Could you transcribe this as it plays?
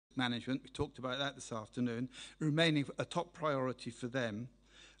management, we talked about that this afternoon, remaining a top priority for them,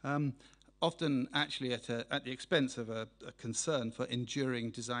 often actually at the expense of a concern for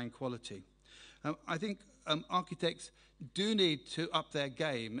enduring design quality. I think architects do need to up their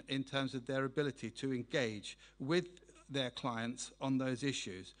game in terms of their ability to engage with their clients on those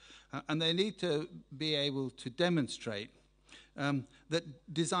issues. And they need to be able to demonstrate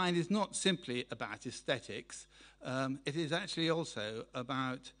that design is not simply about aesthetics. It is actually also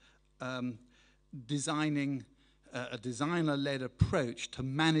about designing a designer-led approach to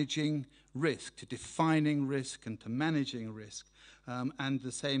managing risk, to defining risk and to managing risk. And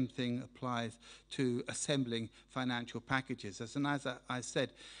the same thing applies to assembling financial packages. And as I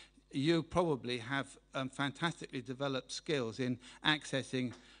said, you probably have fantastically developed skills in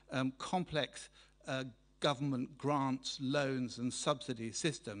accessing complex government grants, loans, and subsidy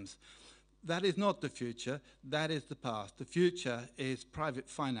systems. That is not the future, that is the past. The future is private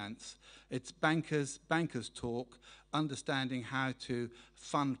finance. It's bankers talk, understanding how to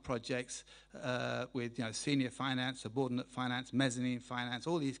fund projects with senior finance, subordinate finance, mezzanine finance,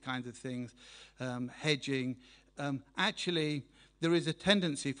 all these kinds of things, hedging. Actually, there is a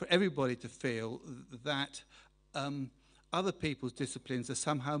tendency for everybody to feel that other people's disciplines are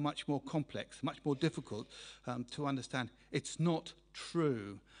somehow much more complex, much more difficult to understand. It's not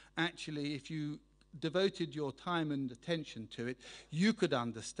true. Actually, if you devoted your time and attention to it, you could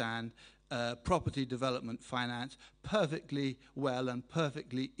understand property development finance perfectly well and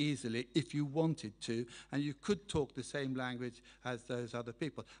perfectly easily if you wanted to, and you could talk the same language as those other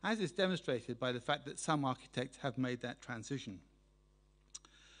people, as is demonstrated by the fact that some architects have made that transition.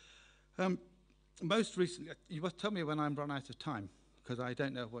 Most recently, you must tell me when I'm run out of time, because I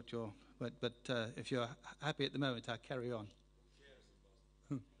don't know what you're, but if you're happy at the moment, I'll carry on.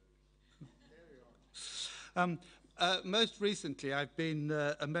 Most recently, I've been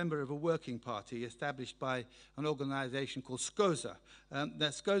a member of a working party established by an organisation called SCOSA.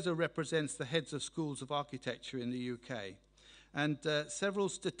 That SCOSA represents the heads of schools of architecture in the UK. And several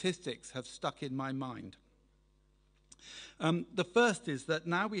statistics have stuck in my mind. The first is that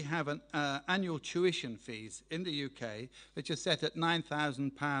now we have an annual tuition fees in the UK, which are set at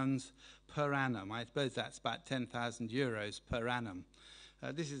 £9,000 per annum. I suppose that's about 10,000 euros per annum.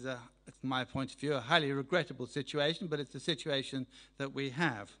 This is, from my point of view, a highly regrettable situation, but it's the situation that we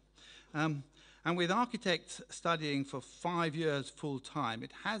have. And with architects studying for 5 years full-time,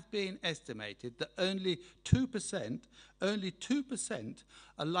 it has been estimated that only 2%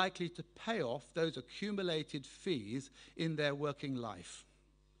 are likely to pay off those accumulated fees in their working life.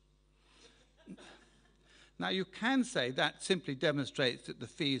 Now, you can say that simply demonstrates that the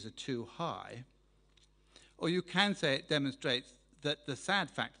fees are too high, or you can say it demonstrates that the sad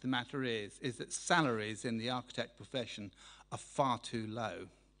fact of the matter is that salaries in the architect profession are far too low.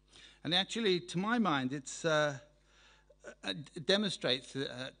 And actually, to my mind, it demonstrates,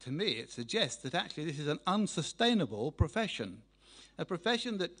 to me, it suggests that actually this is an unsustainable profession, a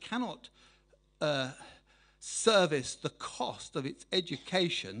profession that cannot service the cost of its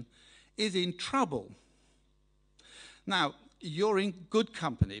education is in trouble. Now, you're in good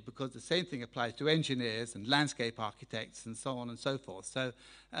company, because the same thing applies to engineers and landscape architects and so on and so forth. So,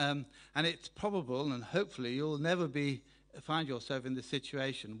 and it's probable, and hopefully you'll never find yourself in the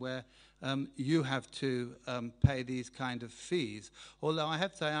situation where you have to pay these kind of fees. Although I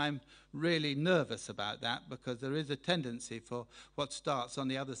have to say I'm really nervous about that, because there is a tendency for what starts on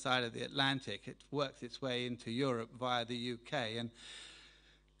the other side of the Atlantic, it works its way into Europe via the UK, and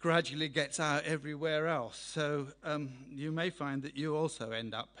gradually gets out everywhere else. So you may find that you also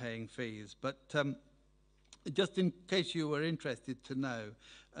end up paying fees. But just in case you were interested to know,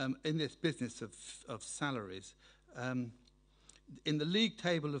 in this business of salaries, in the league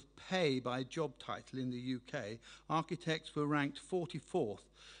table of pay by job title in the UK, architects were ranked 44th,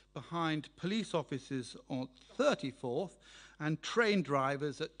 behind police officers on 34th and train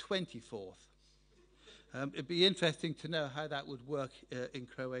drivers at 24th. It'd be interesting to know how that would work in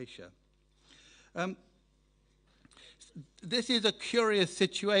Croatia. This is a curious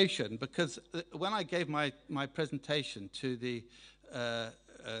situation, because when I gave my presentation to the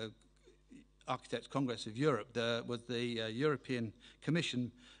Architects' Congress of Europe, there was the European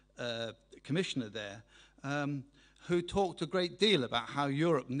Commission commissioner there, who talked a great deal about how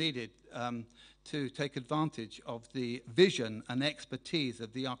Europe needed to take advantage of the vision and expertise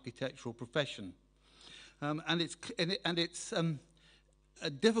of the architectural profession. And it's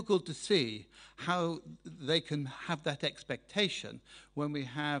difficult to see how they can have that expectation when we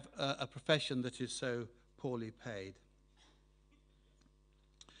have a profession that is so poorly paid.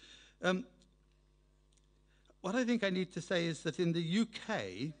 what I think I need to say is that in the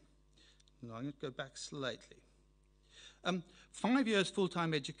UK, no, I'm going to go back slightly. 5 years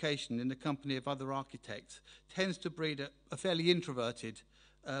full-time education in the company of other architects tends to breed a fairly introverted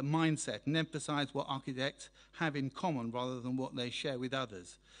mindset and emphasize what architects have in common rather than what they share with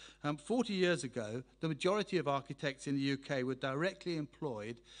others. 40 years ago, the majority of architects in the UK were directly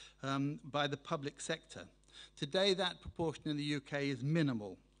employed by the public sector. Today, that proportion in the UK is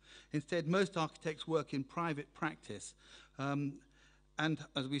minimal. Instead, most architects work in private practice, and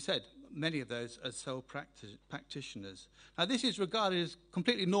as we said, many of those as sole practitioners. Now, this is regarded as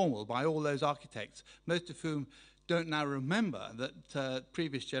completely normal by all those architects, most of whom don't now remember that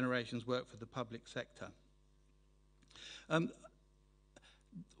previous generations worked for the public sector.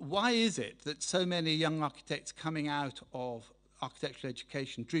 Why is it that so many young architects coming out of architectural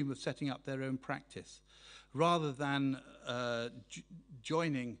education dream of setting up their own practice rather than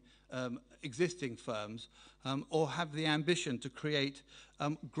joining existing firms or have the ambition to create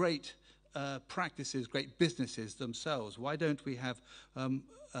great practices, great businesses themselves? Why don't we have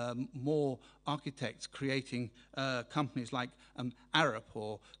more architects creating companies like Arup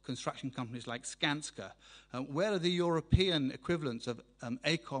or construction companies like Skanska? Where are the European equivalents of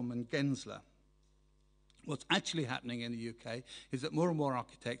AECOM and Gensler? What's actually happening in the UK is that more and more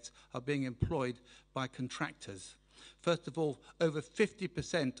architects are being employed by contractors. First of all, over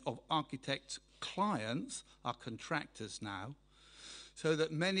 50% of architects' clients are contractors now, so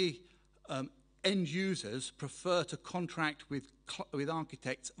that many end users prefer to contract with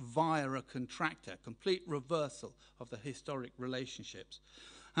architects via a contractor, complete reversal of the historic relationships.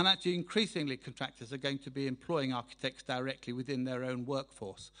 And actually, increasingly, contractors are going to be employing architects directly within their own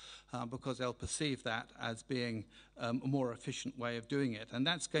workforce because they'll perceive that as being a more efficient way of doing it. And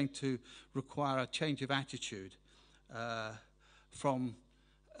that's going to require a change of attitude from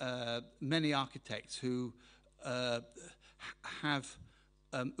many architects who have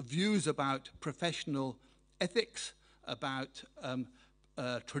views about professional ethics, about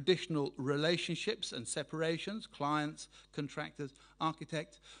traditional relationships and separations, clients, contractors,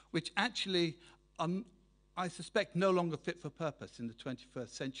 architects, which actually I suspect no longer fit for purpose in the 21st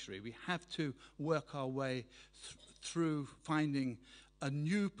century. We have to work our way through finding a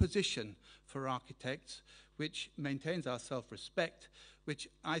new position for architects which maintains our self-respect, which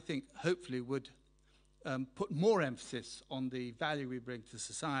I think hopefully would put more emphasis on the value we bring to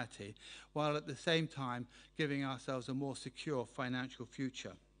society, while at the same time giving ourselves a more secure financial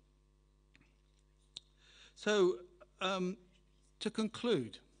future. So, to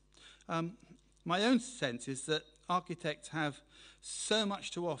conclude, my own sense is that architects have so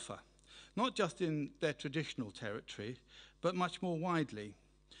much to offer, not just in their traditional territory, but much more widely.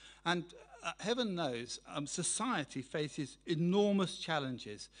 And heaven knows, society faces enormous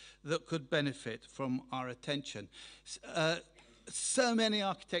challenges that could benefit from our attention. So many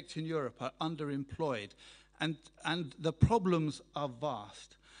architects in Europe are underemployed, and the problems are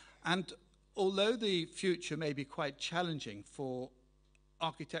vast. And although the future may be quite challenging for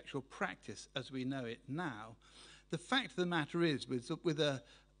architectural practice as we know it now, the fact of the matter is, with a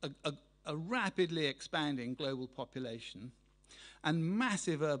rapidly expanding global population and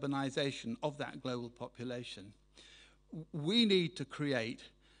massive urbanization of that global population, we need to create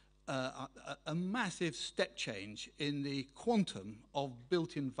a massive step change in the quantum of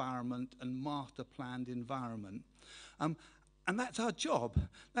built environment and master planned environment. And that's our job.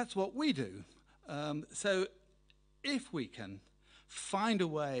 That's what we do. So if we can find a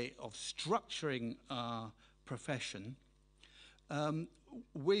way of structuring our profession,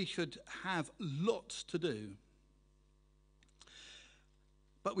 we should have lots to do.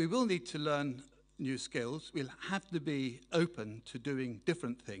 But we will need to learn new skills. We'll have to be open to doing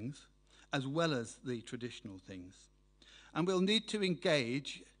different things as well as the traditional things. And we'll need to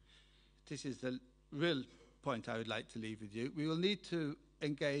engage, this is the real point I would like to leave with you, we will need to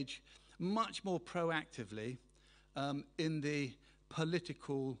engage much more proactively in the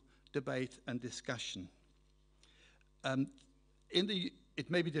political debate and discussion. It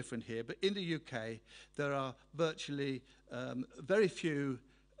may be different here, but in the UK, there are virtually very few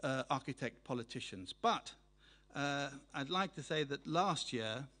architect politicians. But I'd like to say that last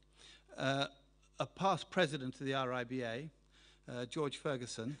year, a past president of the RIBA, George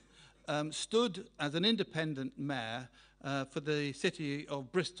Ferguson, stood as an independent mayor for the city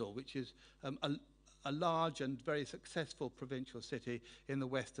of Bristol, which is a large and very successful provincial city in the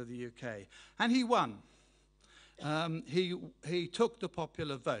west of the UK. And he won. He took the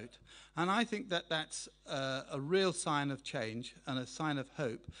popular vote, and I think that that's a real sign of change and a sign of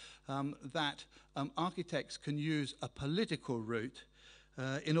hope that architects can use a political route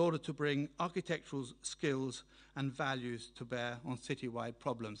in order to bring architectural skills and values to bear on citywide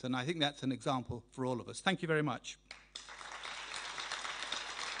problems. And I think that's an example for all of us. Thank you very much.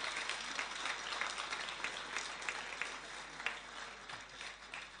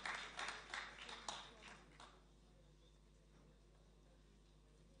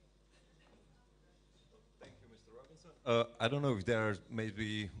 I don't know if there's,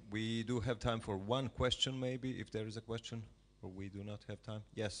 maybe we do have time for one question, maybe, if there is a question, or we do not have time.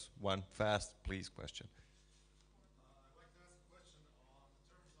 Yes, one fast, please, question. I'd like to ask a question on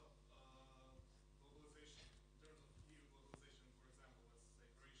terms of globalization, in terms of EU globalization, for example, let's say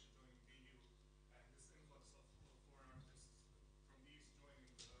Croatia joining the EU, and this influx of foreign artists from the East joining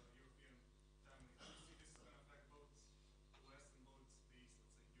the European family. How do you see this is going to affect both the West and both the East,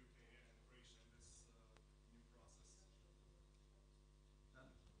 let's say UK and Croatia, in this new process?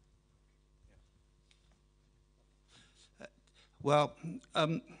 Well,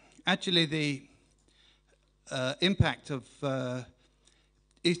 actually the impact of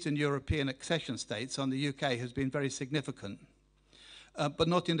Eastern European accession states on the UK has been very significant, but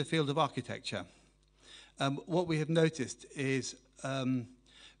not in the field of architecture. What we have noticed is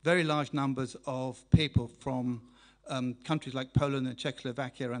very large numbers of people from countries like Poland and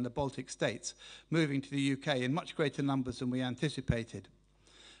Czechoslovakia and the Baltic states moving to the UK in much greater numbers than we anticipated.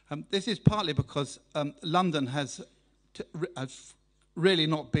 This is partly because London has really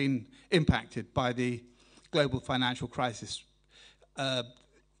not been impacted by the global financial crisis.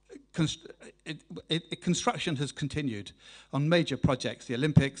 Construction has continued on major projects, the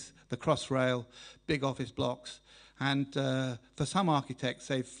Olympics, the Crossrail, big office blocks, and for some architects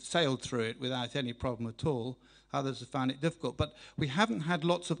they've sailed through it without any problem at all. Others have found it difficult, but we haven't had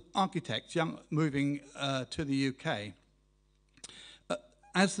lots of architects moving to the UK.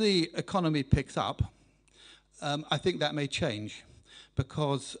 As the economy picks up, I think that may change,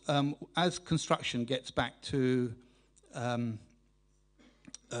 because as construction gets back to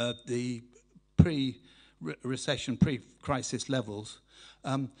the pre-recession, pre-crisis levels,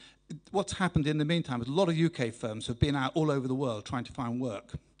 what's happened in the meantime is a lot of UK firms have been out all over the world trying to find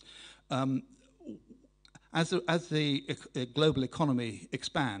work. As the global economy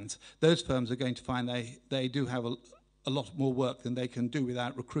expands, those firms are going to find they do have a lot more work than they can do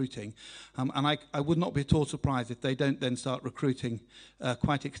without recruiting. And I would not be at all surprised if they don't then start recruiting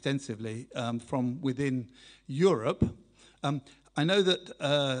quite extensively from within Europe. I know that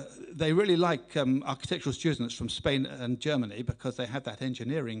they really like architectural students from Spain and Germany because they have that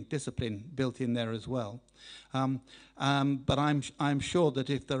engineering discipline built in there as well. But I'm sure that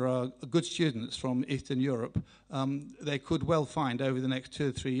if there are good students from Eastern Europe, they could well find over the next 2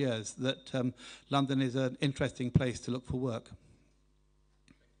 or 3 years that London is an interesting place to look for work.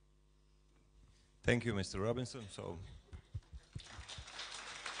 Thank you, Mr. Robinson. So